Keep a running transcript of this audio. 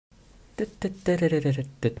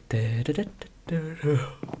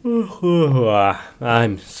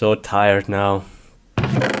I'm so tired now.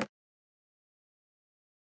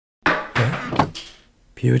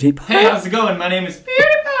 PewDiePie? Hey, how's it going? My name is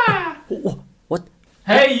PewDiePie! What?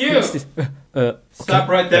 Hey, you! What's this? Stop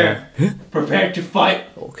right there. Prepare to fight.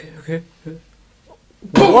 Okay.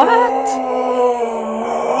 What?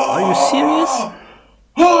 Are you serious?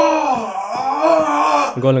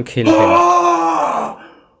 I'm gonna kill him.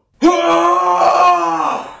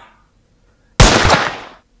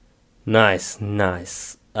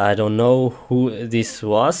 Nice. I don't know who this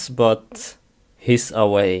was, but he's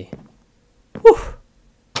away. Whew.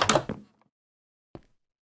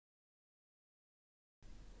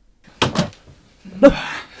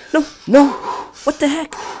 No! What the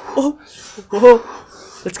heck? Oh!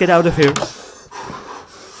 Let's get out of here.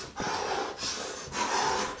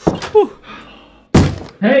 Whew.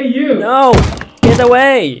 Hey, you! No! Get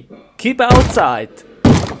away! Keep outside!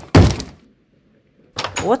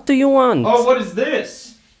 What do you want? Oh, what is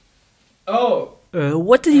this? Oh.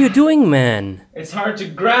 What are you doing, man? It's hard to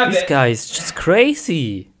grab This it. guy is just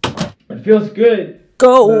crazy. It feels good.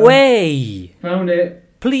 Go away! Found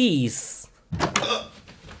it. Please!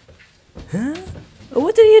 Huh?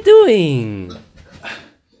 What are you doing?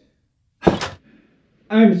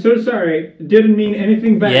 I'm so sorry. Didn't mean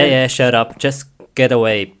anything bad. Yeah, shut up. Just get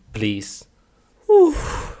away, please. Whew.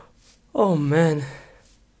 Oh man.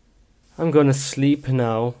 I'm gonna sleep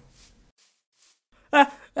now.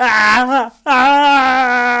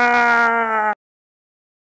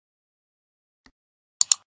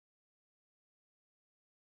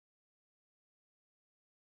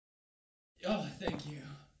 Oh, thank you.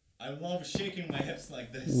 I love shaking my hips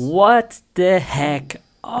like this. What the heck?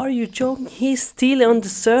 Are you joking? He's still on the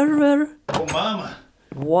server? Oh, mama.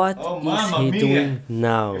 What Oh, is Mamma he Mia. doing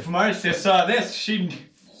now? If Marcia saw this, she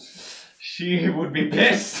would be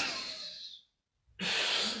pissed.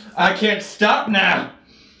 I can't stop now.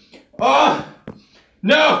 Oh,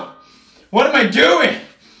 no. What am I doing?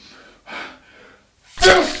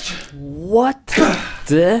 What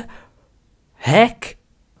the heck?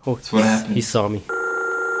 Oh, That's what happened. He saw me.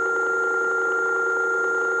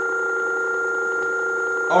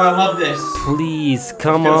 Oh, I love this. Please,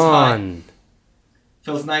 come Feels hot. on.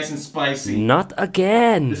 Feels nice and spicy. Not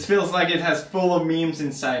again. This feels like it has full of memes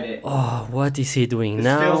inside it. Oh, what is he doing This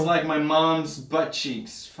now? feels like my mom's butt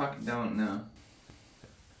cheeks. Fuck, don't know.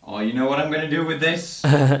 Oh, you know what I'm gonna do with this?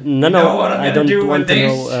 No, what I'm I gonna don't do want with to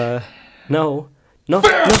this?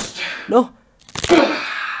 know.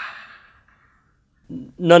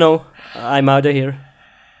 No, I'm out of here.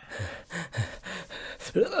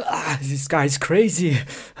 This guy's crazy.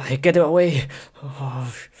 I get away.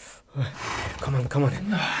 Oh, come on. Come on.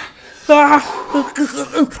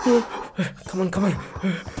 Come on.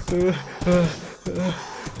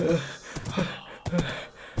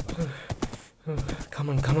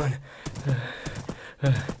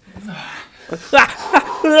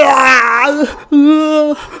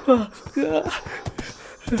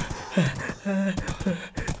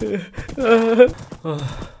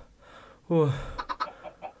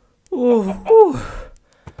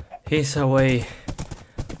 He's away.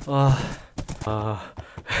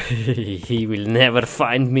 He will never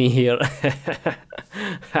find me here.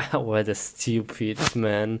 What a stupid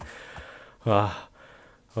man.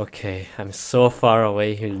 Okay, I'm so far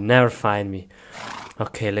away, he'll never find me.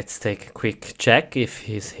 Okay, let's take a quick check if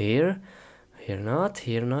he's here. Here not.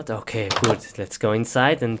 Okay, good. Let's go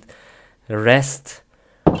inside and rest.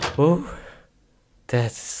 Oh,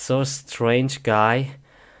 that's so strange guy.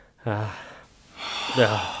 Oh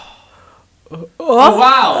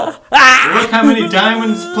wow! Look how many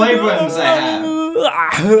diamonds play buttons I have.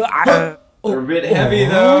 They're a bit heavy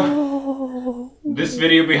though. This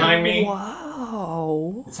video behind me.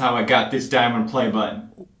 Wow. That's how I got this diamond play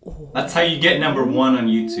button. That's how you get #1 on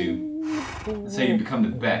YouTube. That's how you become the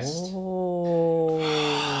best.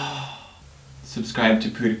 Subscribe to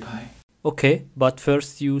PewDiePie. Okay, but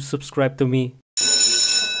first you subscribe to me.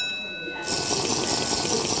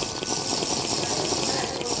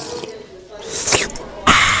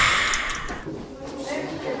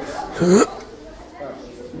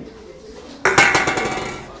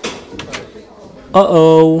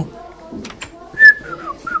 Uh-oh.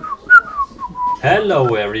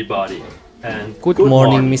 Hello everybody and Good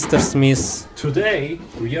morning, Mr. Smith. Today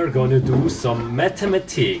we are gonna do some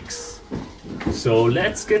mathematics. So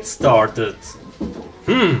let's get started.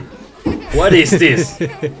 What is this?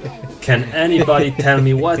 Can anybody tell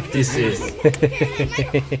me what this is?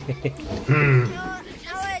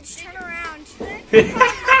 Alex, turn around.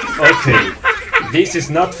 Okay, this is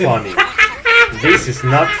not funny. This is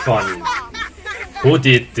not funny. Who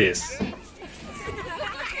did this?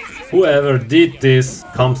 Whoever did this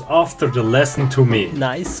comes after the lesson to me.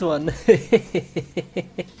 Nice one.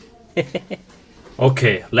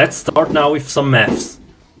 Okay, let's start now with some maths.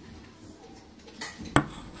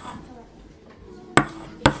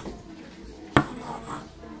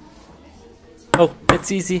 Oh,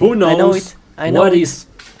 that's easy. Who knows I know it. I know what it. is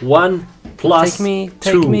 1 plus Take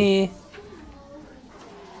 2? me.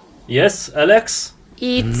 Yes, Alex?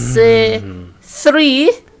 It's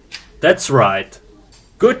 3. That's right.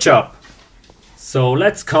 Good job. So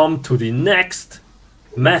let's come to the next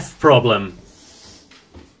math problem.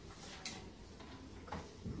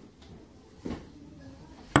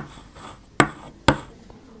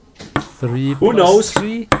 3 Who plus knows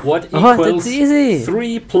 3? what Oh, equals that's easy.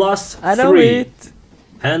 3 plus 3? I know it.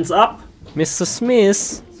 Hands up. Mr.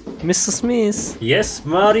 Smith. Mr. Smith. Yes,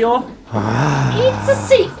 Mario? It's a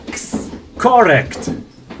 6. Correct.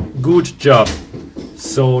 Good job.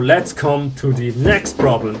 So let's come to the next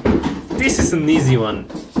problem. This is an easy one.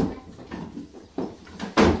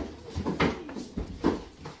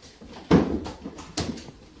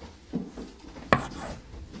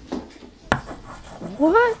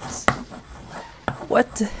 What?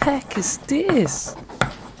 What the heck is this?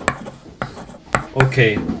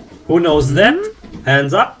 Okay, who knows that?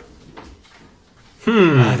 Hands up.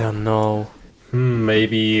 I don't know.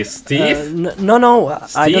 Maybe Steve? No, I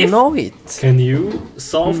Steve? don't know it. Can you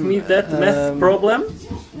solve me that math problem?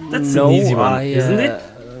 That's No, an easy one, isn't it?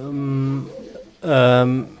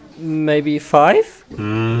 Maybe 5?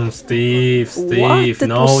 Steve, What? That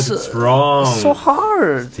no, was, that's wrong. So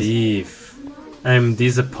hard. Steve, I'm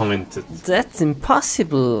disappointed. That's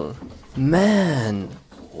impossible. Man,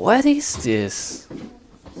 what is this?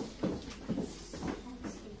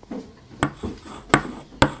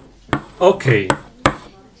 Okay,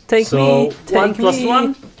 Take so me, 1 take plus me.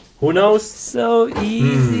 1, who knows? So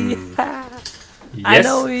easy. Yes, I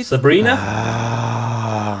know it. Sabrina?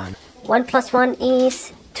 1 plus 1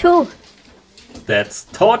 is 2. That's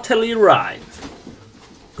totally right.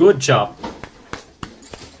 Good job.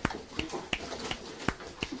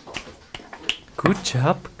 Good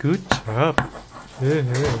job, good job.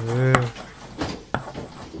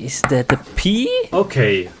 Is that a P?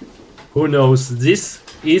 Okay, who knows this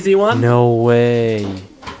easy one? No way.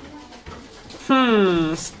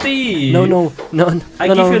 Steve. No. I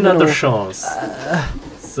give you another chance.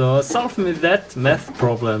 So solve me that math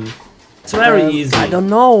problem. It's very easy. I don't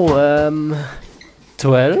know.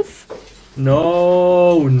 12?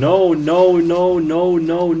 No.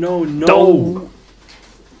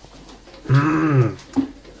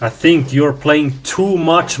 I think you're playing too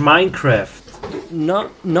much Minecraft.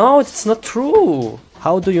 No, it's not true.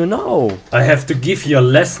 How do you know? I have to give you a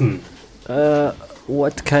lesson.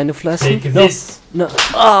 What kind of lesson? Take this. No.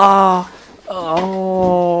 Ah.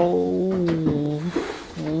 Oh.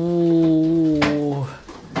 Ooh.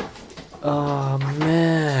 Oh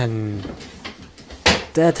man.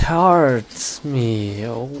 That hurts me.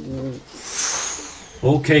 Oh.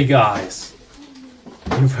 Okay, guys.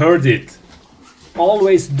 You've heard it.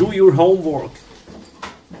 Always do your homework.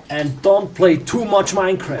 And don't play too much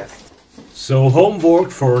Minecraft. So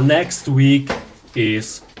homework for next week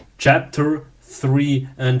is chapter 3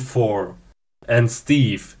 and 4. And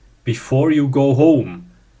Steve, before you go home,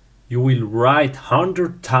 you will write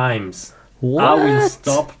 100 times. What? I will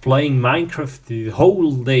stop playing Minecraft the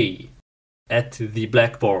whole day at the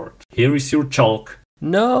blackboard. Here is your chalk.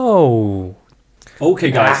 No.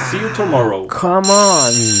 Okay guys, see you tomorrow. Come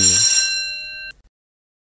on.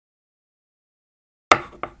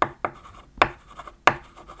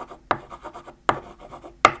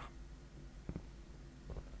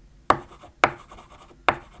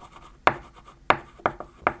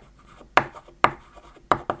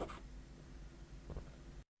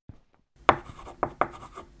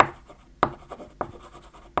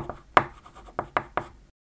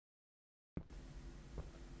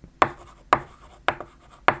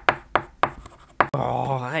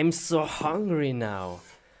 Oh, I'm so hungry now.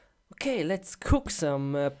 Okay, let's cook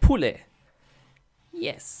some poulet.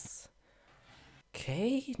 Yes.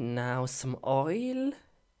 Okay, now some oil.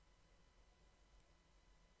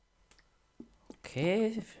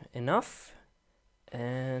 Okay, enough.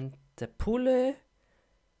 And the poulet.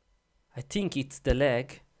 I think it's the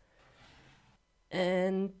leg.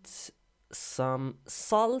 And some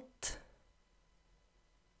salt.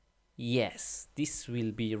 Yes, this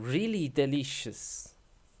will be really delicious.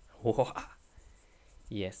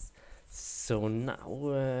 Yes. So now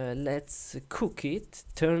let's cook it.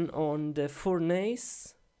 Turn on the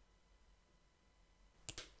furnace.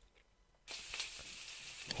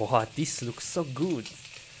 Wow, this looks so good.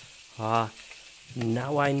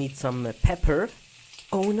 Now I need some pepper.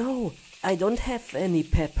 Oh no, I don't have any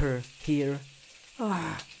pepper here.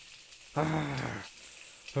 Oh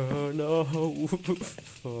no.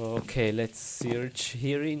 Okay, let's search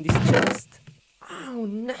here in this chest. Oh,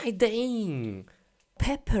 dang.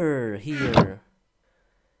 Pepper here.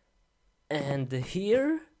 And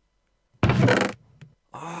here?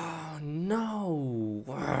 Oh no.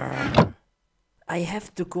 I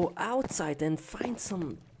have to go outside and find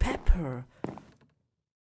some pepper.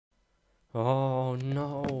 Oh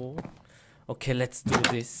no. Okay, let's do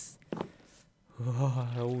this.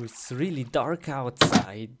 Oh, it's really dark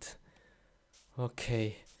outside.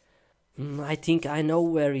 Okay. I think I know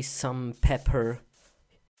where is some pepper.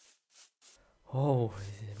 Oh,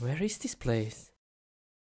 where is this place?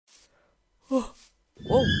 Oh,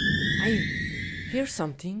 I hear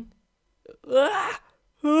something.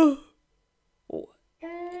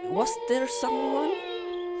 Was there someone?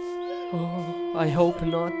 Oh, I hope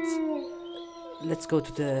not. Let's go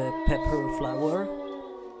to the pepper flower.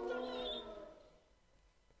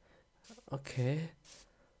 Okay.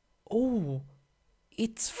 Oh,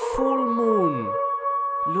 it's full moon.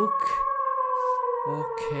 Look.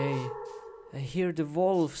 Okay. I hear the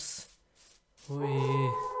wolves.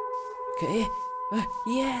 Okay.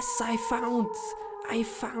 Yes, I found.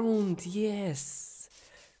 Yes.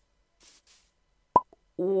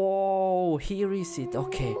 Whoa, here is it.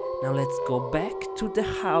 Okay, now let's go back to the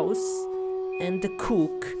house and the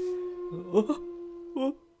cook.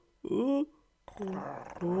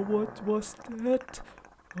 What was that?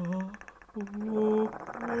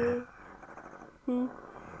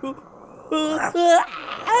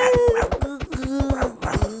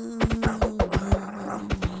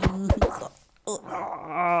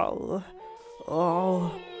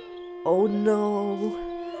 Oh no.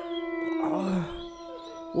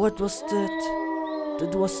 What was that?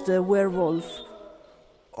 That was the werewolf.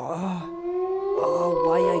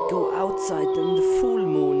 Why I go outside in the full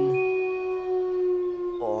moon?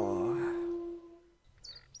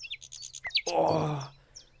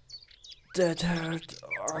 That hurt.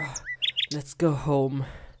 Let's go home.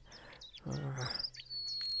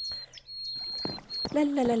 La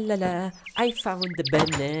la la la la, I found the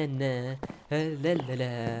banana. La la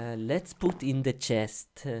la, let's put in the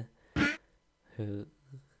chest.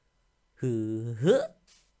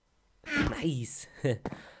 Nice.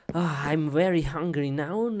 I'm very hungry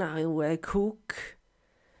now. Now I cook.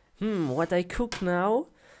 What I cook now?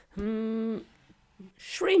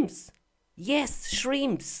 Shrimps. Yes,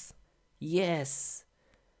 shrimps. Yes.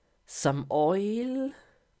 Some oil.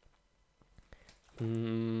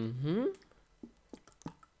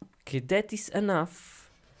 Okay, that is enough.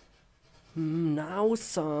 Now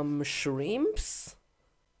some shrimps.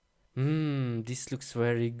 This looks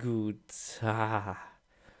very good.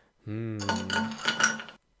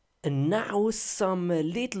 And now some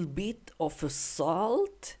little bit of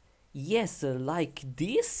salt. Yes, like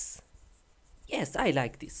this. Yes, I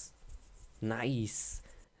like this. Nice.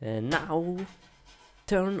 Now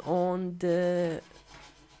turn on the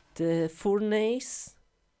furnace.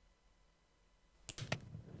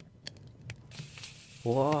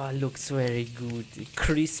 Wow, looks very good.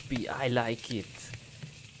 Crispy, I like it.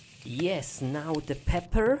 Yes, now the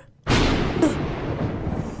pepper.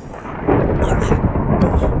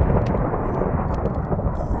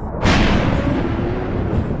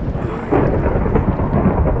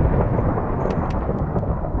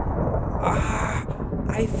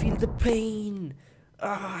 I feel the pain.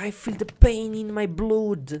 I feel the pain in my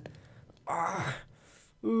blood.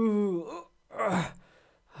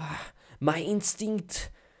 My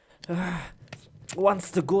instinct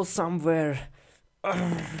wants to go somewhere.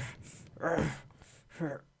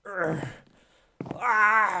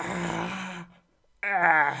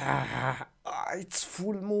 It's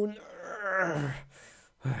full moon.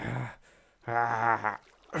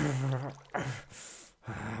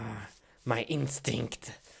 My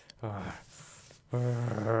instinct.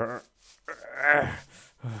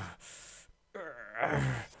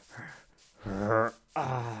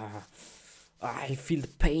 I feel the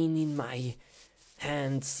pain in my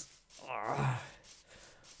hands.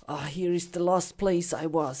 Here is the last place I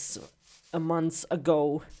was a month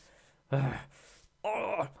ago.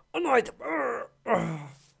 No,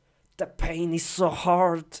 the pain is so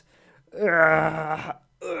hard.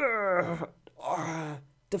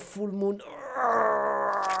 The full moon.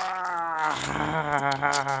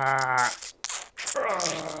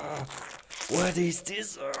 What is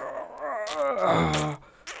this?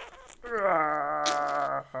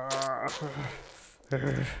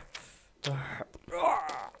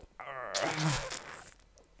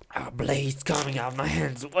 A blade coming out of my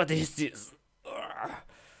hands. What is this?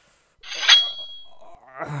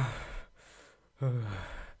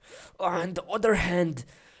 On the other hand.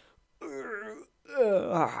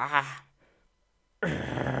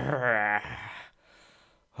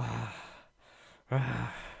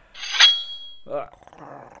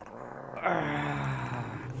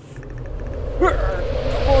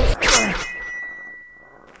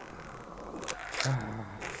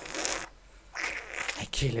 I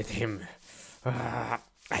killed him.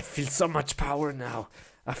 I feel so much power now.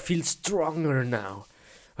 I feel stronger now.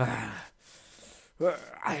 I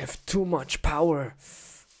have too much power.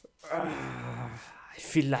 I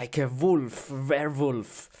feel like a wolf,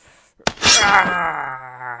 werewolf.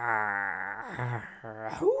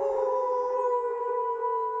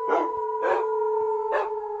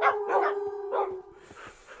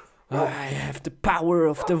 I have the power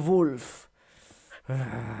of the wolf.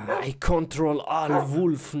 I control all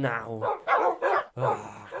wolf now.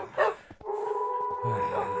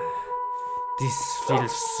 This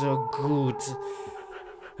feels so good.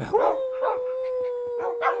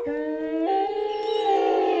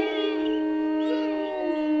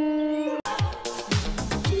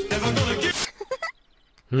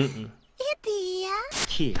 Mm-mm.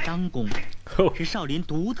 铁章功是少林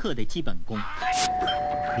独特的基本功。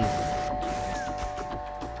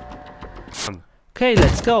 Okay,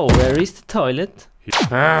 let's go. Where is the toilet?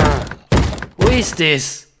 Who is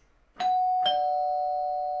this?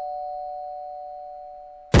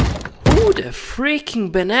 Who the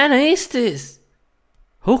freaking banana is this?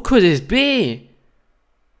 Who could it be?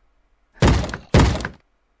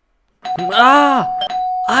 Ah,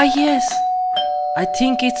 yes. I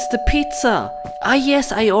think it's the pizza. Ah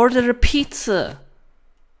yes, I ordered a pizza.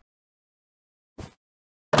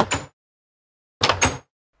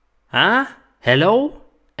 Huh? Hello?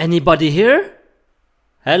 Anybody here?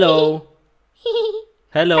 Hello?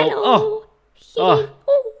 Hello? Hello. Oh,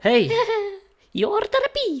 hey. You order a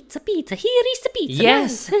pizza. Here is the pizza.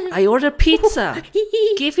 Yes, I ordered pizza.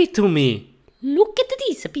 Give it to me. Look at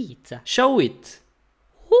this pizza. Show it.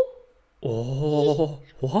 Oh,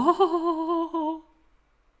 wow.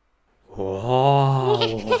 Wow.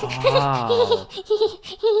 Wow.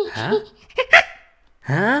 Huh?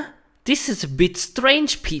 Huh? This is a bit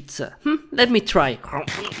strange pizza. Let me try.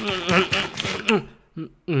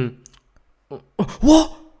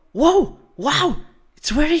 Whoa! Whoa! Wow! It's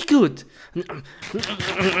very good.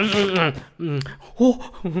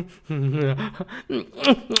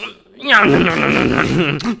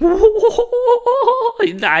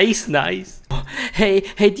 Nice, nice. Hey,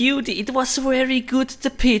 dude, it was very good, the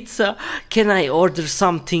pizza. Can I order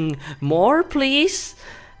something more, please?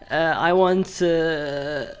 I want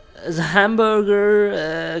the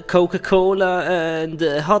hamburger, Coca-Cola, and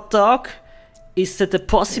hot dog. Is that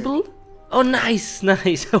possible? Oh, nice,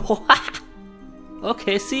 nice.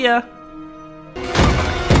 Okay, see ya.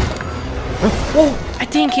 Oh, I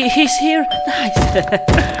think he's here. Nice.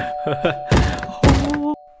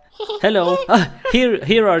 Hello.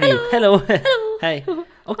 Here are you. Hello. Hey.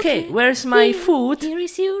 Okay, where's my food? Here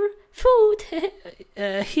is your food.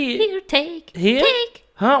 Here. Here, take. Here? Take.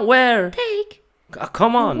 Huh? Where? Take.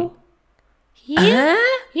 Come on. Here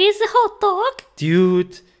is a hot dog.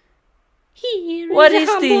 Dude. Here What is is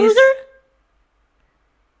a hamburger. this?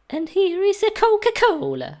 And here is a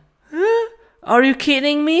Coca-Cola. Huh? Are you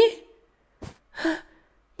kidding me?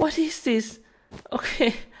 What is this?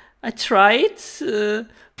 Okay, I try it.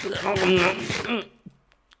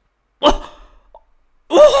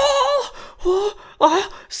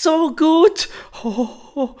 So good.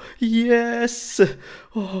 Oh, yes.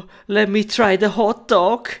 Oh, let me try the hot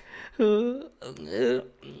dog.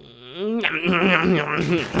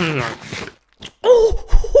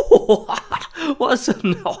 Oh, was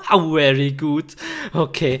very good.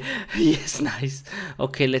 Okay, yes, nice.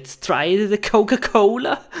 Okay, let's try the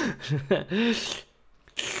Coca-Cola.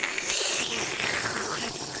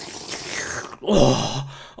 Oh,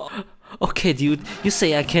 okay, dude. You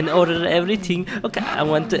say I can order everything. Okay, I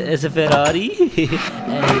want as a Ferrari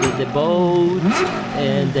and the boat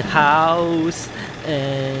and the house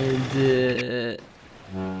and.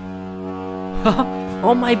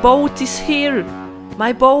 Oh, my boat is here.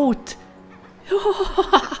 My boat.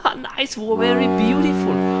 Nice, very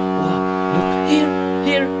beautiful. Look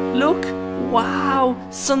here, look. Wow,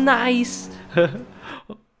 so nice.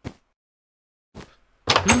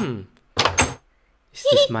 Is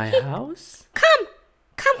this my house? Come.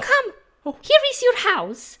 Oh. Here is your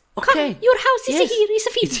house. Okay. Come, your house is Yes. here. It's a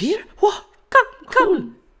It's finished. here? What?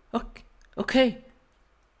 Come. Okay.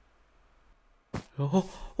 Oh,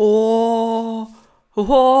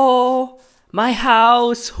 My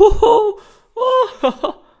house! Oh.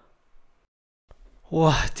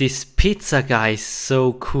 Wow, this pizza guy is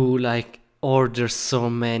so cool. I order so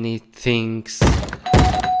many things.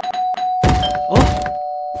 Oh,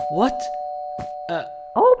 what?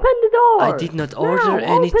 Open the door. I did not order now,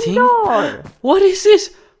 anything. Open door. What is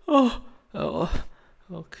this? Oh,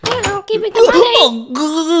 okay. Now, give me the money.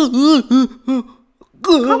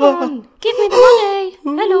 Come on, give me the money.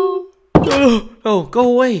 Hello. Oh, go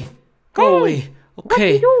away. Go away. Okay. What do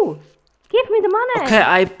you do? Give me the money. Okay,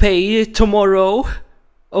 I pay tomorrow.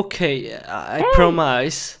 Okay, I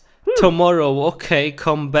promise. Tomorrow, okay,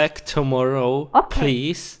 come back tomorrow,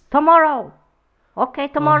 please. Tomorrow. Okay,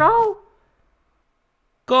 tomorrow.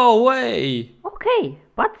 Go away. Okay,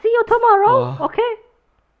 but see you tomorrow. Okay.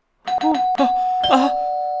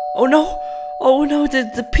 Oh no,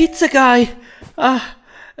 the pizza guy. Open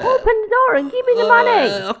the door and give me the money.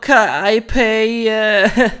 Okay, I pay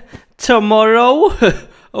tomorrow.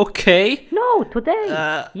 Okay. No, today.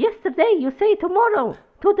 Yesterday you say tomorrow.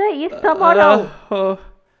 Today is tomorrow.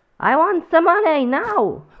 I want the money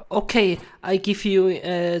now. Okay, I give you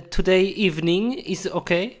today evening. Is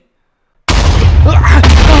okay?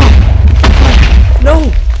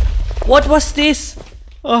 No! What was this?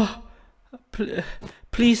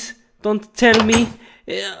 Please don't tell me.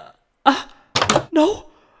 No!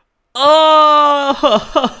 Oh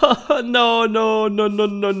no!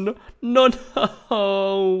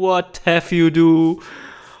 What have you do?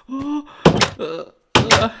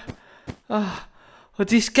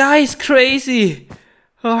 This guy is crazy.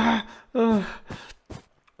 Oh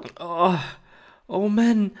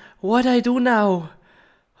man, what I do now?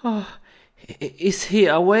 Is he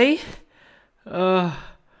away? What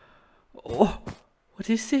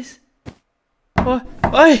is this?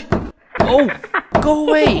 Hey! Oh, go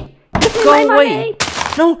away! Go away!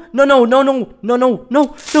 No,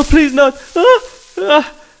 please not!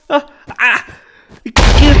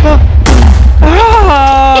 Give up!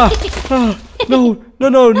 No!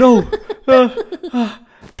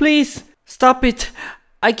 Please stop it!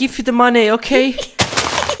 I give you the money, okay?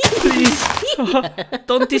 Please,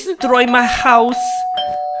 don't destroy my house.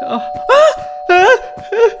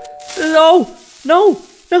 No! No,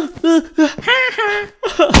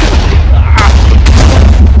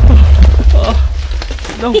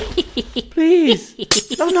 please.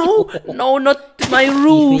 No, not my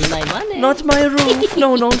roof. Give me my money. Not my roof.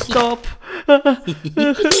 No, stop.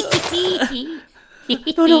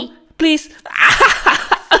 No, please.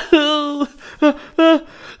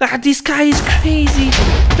 This guy is crazy.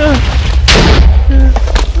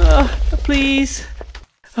 Please.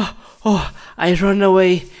 I run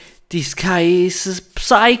away. This guy is a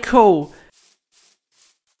psycho.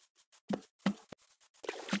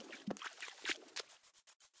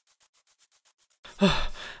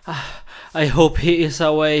 I hope he is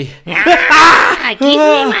away. Give me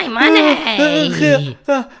my money.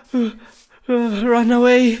 Run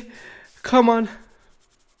away. Come on.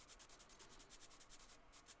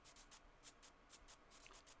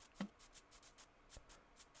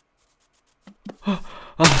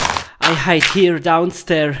 I hide here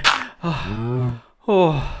downstairs. I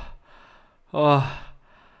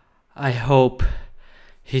hope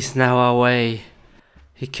he's now away.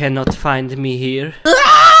 He cannot find me here.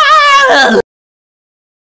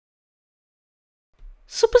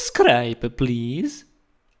 Subscribe, please.